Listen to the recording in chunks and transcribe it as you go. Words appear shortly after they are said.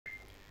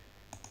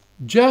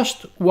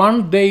Just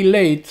one day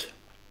late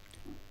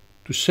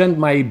to send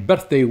my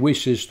birthday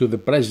wishes to the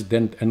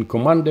President and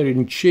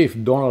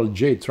Commander-in-Chief Donald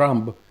J.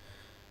 Trump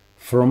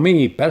from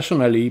me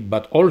personally,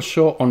 but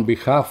also on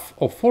behalf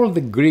of all the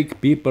Greek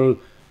people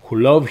who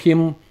love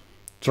him,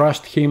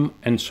 trust him,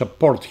 and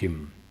support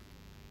him.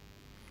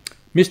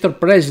 Mr.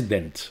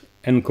 President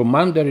and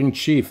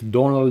Commander-in-Chief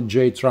Donald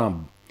J.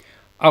 Trump,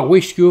 I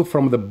wish you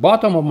from the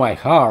bottom of my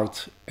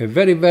heart a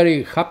very,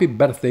 very happy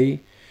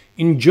birthday,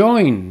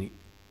 enjoying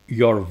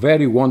your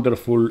very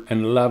wonderful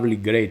and lovely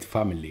great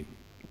family.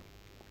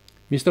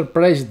 Mr.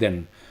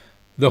 President,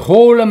 the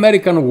whole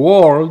American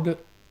world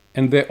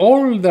and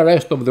all the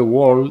rest of the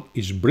world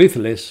is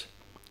breathless,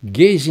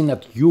 gazing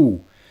at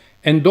you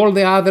and all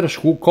the others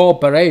who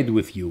cooperate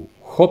with you,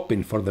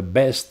 hoping for the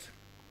best,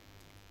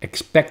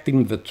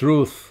 expecting the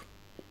truth,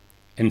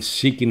 and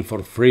seeking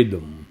for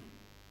freedom.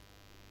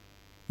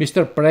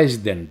 Mr.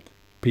 President,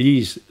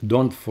 please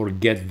don't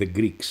forget the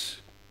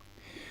Greeks.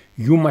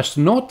 You must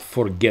not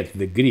forget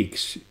the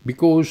Greeks,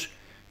 because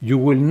you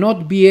will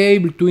not be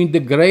able to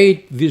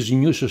integrate this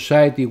new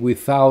society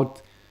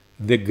without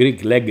the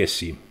Greek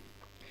legacy,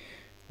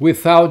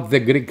 without the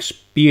Greek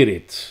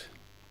spirit,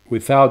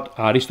 without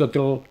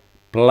Aristotle,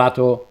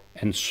 Plato,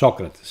 and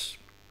Socrates.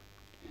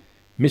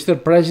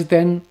 Mr.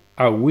 President,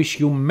 I wish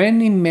you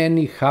many,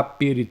 many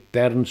happy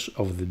returns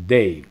of the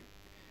day.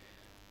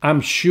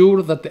 I'm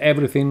sure that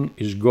everything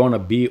is gonna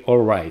be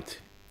all right.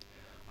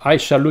 I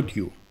salute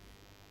you.